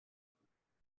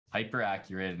hyper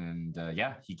accurate. And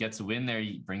yeah, he gets a win there.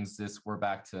 He brings this score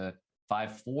back to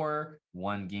 5-4,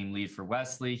 1-game lead for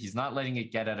Wesley. He's not letting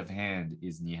it get out of hand,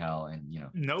 is Nihal.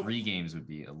 And, Nope. 3 games would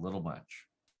be a little much.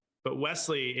 But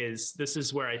Wesley this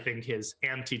is where I think his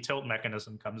anti-tilt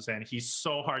mechanism comes in. He's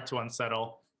so hard to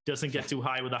unsettle, doesn't get too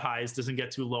high with the highs, doesn't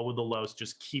get too low with the lows,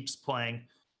 just keeps playing,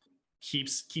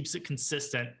 keeps it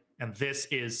consistent. And this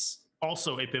is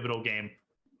also a pivotal game,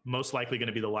 most likely going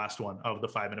to be the last one of the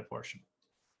 5-minute portion.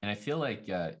 And I feel like,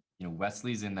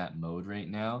 Wesley's in that mode right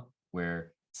now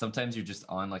where sometimes you're just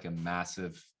on like a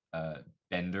massive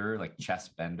bender, like chess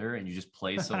bender, and you just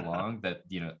play so long that,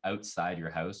 outside your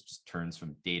house just turns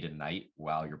from day to night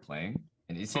while you're playing.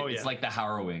 And it's like the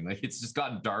harrowing. Like it's just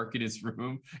gotten dark in his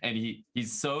room and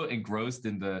he's so engrossed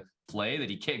in the play that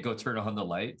he can't go turn on the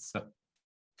lights. So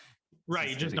right,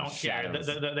 you just don't care.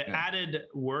 The added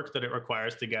work that it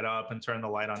requires to get up and turn the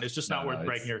light on is just not worth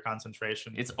breaking your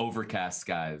concentration. It's overcast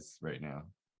skies right now.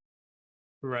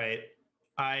 Right.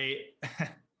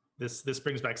 This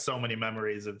brings back so many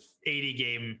memories of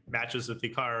 80-game matches with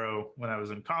Hikaru when I was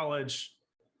in college.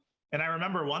 And I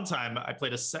remember one time I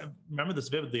played remember this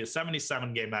vividly, a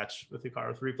 77-game match with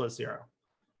Hikaru, 3+0.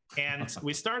 And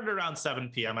we started around 7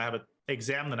 p.m. I have an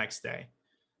exam the next day.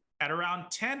 At around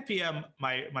 10 p.m.,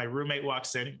 my roommate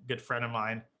walks in, good friend of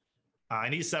mine,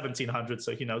 and he's 1700,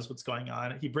 so he knows what's going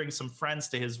on. He brings some friends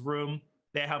to his room.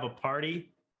 They have a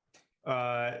party.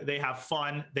 They have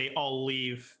fun. They all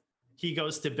leave. He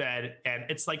goes to bed, and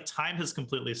it's like time has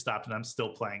completely stopped, and I'm still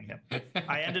playing him.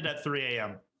 I ended at 3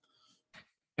 a.m.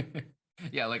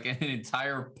 Yeah, like an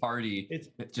entire party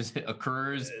it just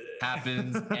occurs,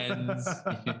 happens, ends.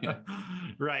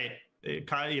 Right.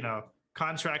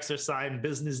 Contracts are signed,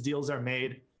 business deals are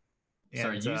made. So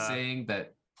are you saying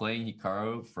that playing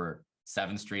Hikaru for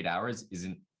 7 straight hours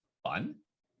isn't fun?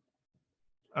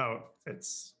 Oh,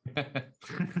 it's...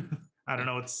 I don't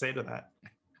know what to say to that.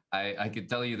 I could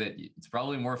tell you that it's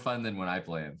probably more fun than when I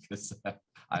play him because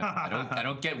I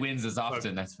don't get wins as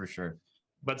often, that's for sure.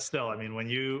 But still, I mean, when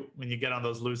you get on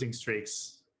those losing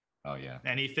streaks, oh yeah,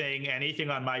 anything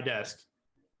on my desk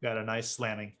got a nice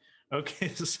slamming. Okay,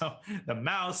 so the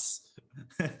mouse,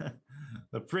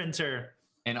 the printer,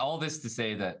 and all this to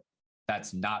say that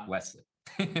that's not Wesley.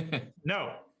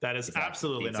 No, that is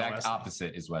absolutely not Wesley. The exact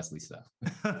opposite is Wesley So.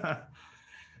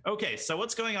 Okay, so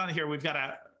what's going on here? We've got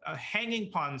a hanging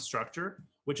pawn structure,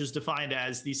 which is defined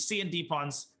as these C and D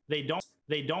pawns. They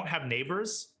don't have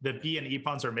neighbors. The B and E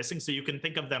pawns are missing, so you can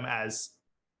think of them as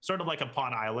sort of like a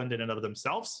pawn island in and of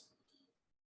themselves.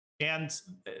 And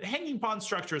hanging pawn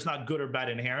structure is not good or bad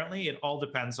inherently. It all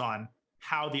depends on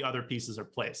how the other pieces are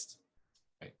placed.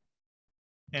 Right.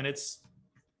 And it's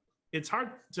hard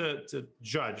to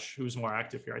judge who's more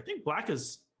active here. I think Black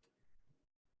has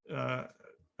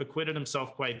acquitted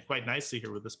himself quite nicely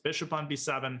here with this bishop on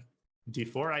B7,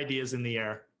 D4 ideas in the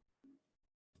air.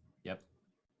 Yep.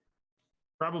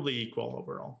 Probably equal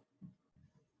overall.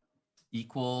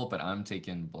 Equal, but I'm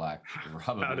taking Black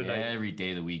probably every day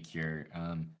of the week here.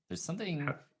 There's something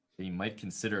that you might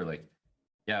consider, like,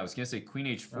 yeah, I was gonna say Queen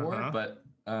H4, but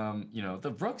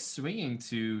the rook's swinging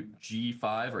to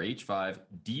G5 or H5,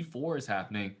 D4 is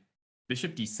happening,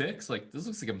 Bishop D6. Like, this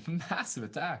looks like a massive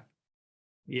attack.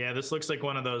 Yeah, this looks like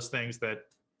one of those things that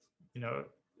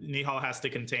Nihal has to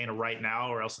contain right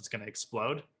now, or else it's going to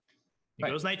explode. He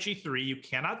goes Knight G3. You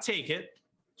cannot take it.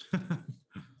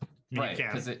 Right,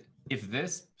 because if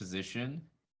this position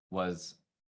was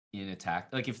in attack,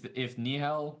 like if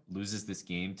Nihal loses this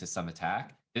game to some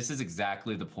attack, this is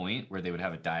exactly the point where they would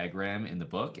have a diagram in the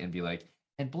book and be like,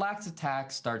 and Black's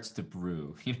attack starts to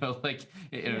brew.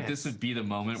 This would be the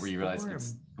moment where you realize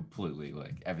it's completely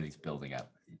like everything's building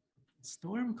up.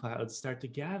 Storm clouds start to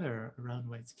gather around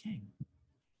White's king.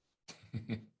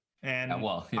 And I'm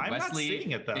Wesley, not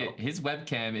seeing it though. His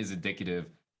webcam is indicative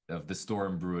of the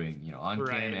storm brewing, on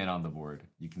cam and on the board.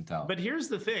 You can tell. But here's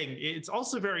the thing. It's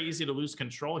also very easy to lose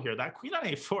control here. That queen on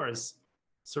A4 is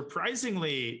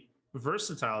surprisingly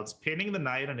versatile. It's pinning the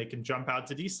knight and it can jump out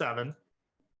to D7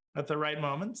 at the right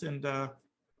moment. And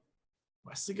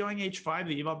Wesley going H5,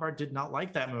 the eval bar did not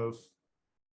like that move.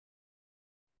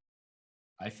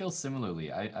 I feel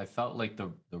similarly. I felt like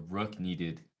the rook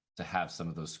needed to have some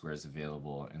of those squares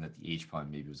available and that the H pawn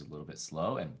maybe was a little bit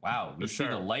slow. And wow, we see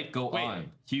the light go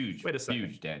on. Huge,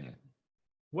 huge, Daniel.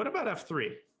 What about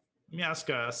F3? Let me ask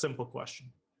a simple question.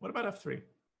 What about F3?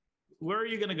 Where are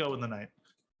you going to go in the night?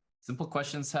 Simple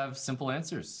questions have simple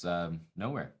answers.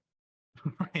 Nowhere.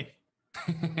 Right.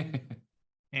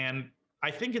 And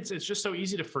I think it's just so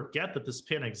easy to forget that this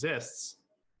pin exists.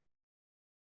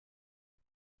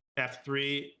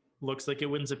 F3 looks like it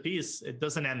wins a piece. It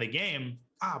doesn't end the game.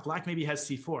 Black maybe has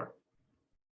c4.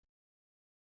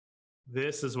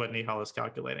 This is what Nihal is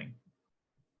calculating.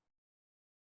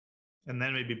 And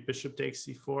then maybe bishop takes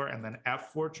c4 and then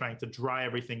f4, trying to dry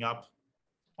everything up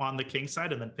on the king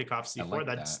side and then pick off c4. Like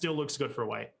that still looks good for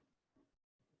white.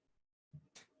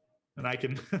 And I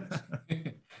can...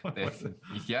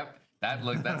 Yep,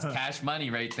 that's cash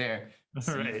money right there.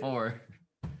 C4.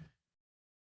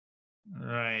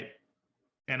 Right.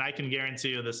 And I can guarantee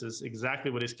you this is exactly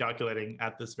what he's calculating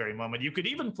at this very moment. You could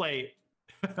even play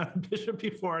bishop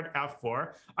b4 and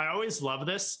f4. I always love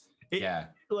this.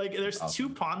 Like there's awesome.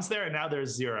 2 pawns there and now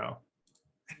there's 0.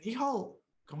 And Nihal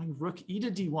going rook e to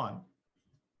d1.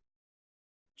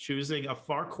 Choosing a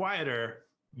far quieter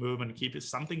move and keep it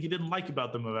something he didn't like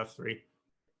about the move f3.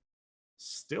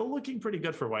 Still looking pretty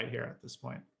good for white here at this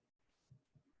point.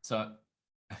 So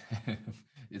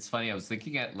it's funny. I was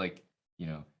thinking at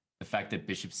the fact that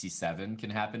bishop c7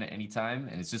 can happen at any time.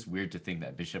 And it's just weird to think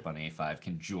that bishop on a5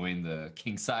 can join the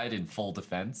king side in full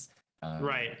defense.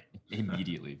 Right.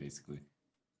 Immediately, basically.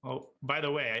 Oh, by the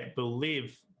way, I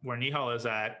believe where Nihal is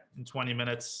at in 20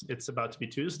 minutes, it's about to be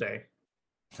Tuesday.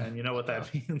 And you know what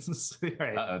that means.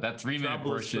 Right. That 3-minute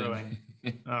portion.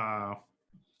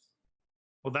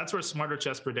 Well, that's where Smarter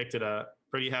Chess predicted a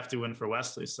pretty hefty win for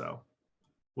Wesley. So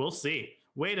we'll see.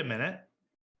 Wait a minute.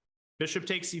 Bishop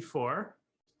takes c4.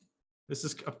 This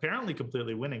is apparently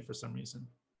completely winning for some reason.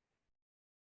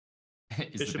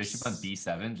 Is the bishop on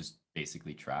b7 just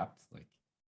basically trapped? Like,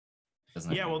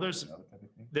 yeah. Well,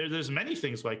 there's many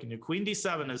things I can do. Queen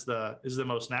d7 is the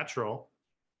most natural.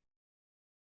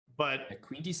 But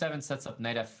queen d7 sets up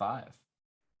knight f5.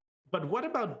 But what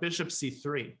about bishop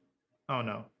c3? Oh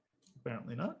no,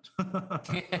 apparently not.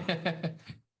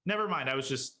 Never mind. I was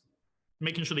just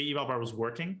making sure the eval bar was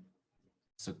working.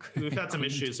 So we've had some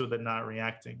issues with it not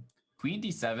reacting. Queen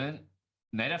d7,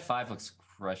 knight f5 looks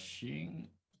crushing,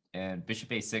 and bishop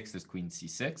a6 is queen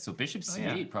c6. So bishop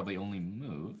c8 probably only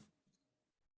move.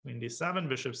 Queen d7,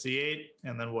 bishop c8,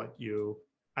 and then what? You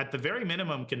at the very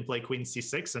minimum can play queen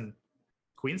c6 and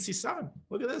queen c7.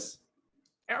 Look at this.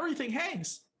 Everything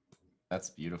hangs.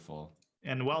 That's beautiful.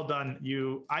 And well done.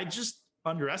 I just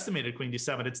underestimated queen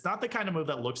d7. It's not the kind of move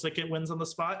that looks like it wins on the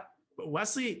spot. But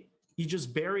Wesley, he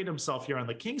just buried himself here on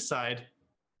the king side.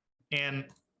 And,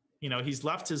 he's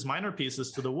left his minor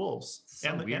pieces to the wolves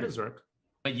and his rook.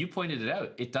 But you pointed it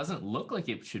out. It doesn't look like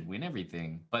it should win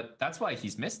everything. But that's why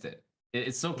he's missed it.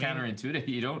 It's so counterintuitive.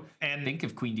 You don't think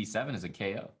of queen d7 as a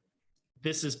KO.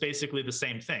 This is basically the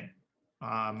same thing.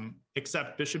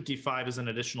 Except bishop d5 is an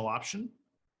additional option.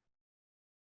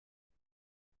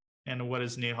 And what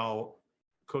is Nihal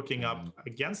cooking up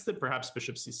against it? Perhaps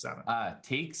bishop c7.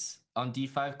 Takes on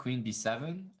d5, queen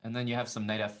b7, and then you have some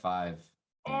knight f5.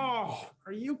 Oh,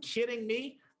 are you kidding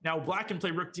me? Now black can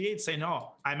play rook d8, say,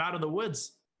 no, I'm out of the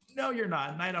woods. No, you're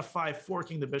not. Knight f5,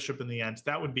 forking the bishop in the end.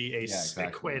 That would be a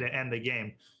sick way to end the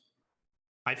game.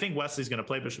 I think Wesley's going to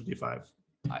play bishop d5.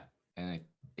 And I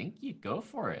think you go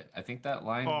for it. I think that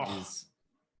line is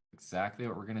exactly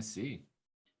what we're going to see.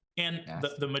 And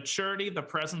the maturity, the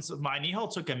presence of mind.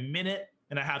 Nihal took a minute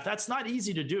and a half. That's not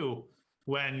easy to do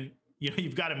when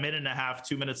you've got a minute and a half,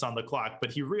 2 minutes on the clock.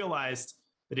 But he realized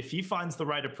that if he finds the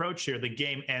right approach here, the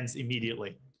game ends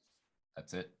immediately.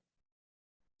 That's it.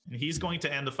 And he's going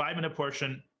to end the 5-minute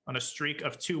portion on a streak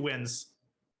of 2 wins.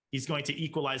 He's going to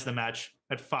equalize the match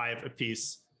at 5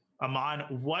 apiece. Aman,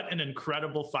 what an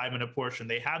incredible 5-minute portion.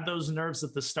 They had those nerves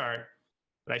at the start,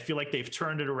 but I feel like they've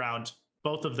turned it around,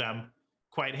 both of them,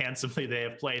 quite handsomely. They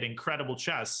have played incredible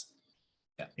chess.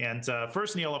 Yeah. And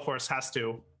first, Nihal, of course, has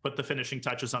to put the finishing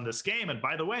touches on this game. And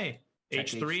by the way,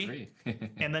 h3,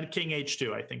 and then king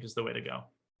h2, I think, is the way to go.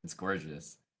 It's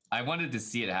gorgeous. I wanted to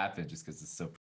see it happen just because it's so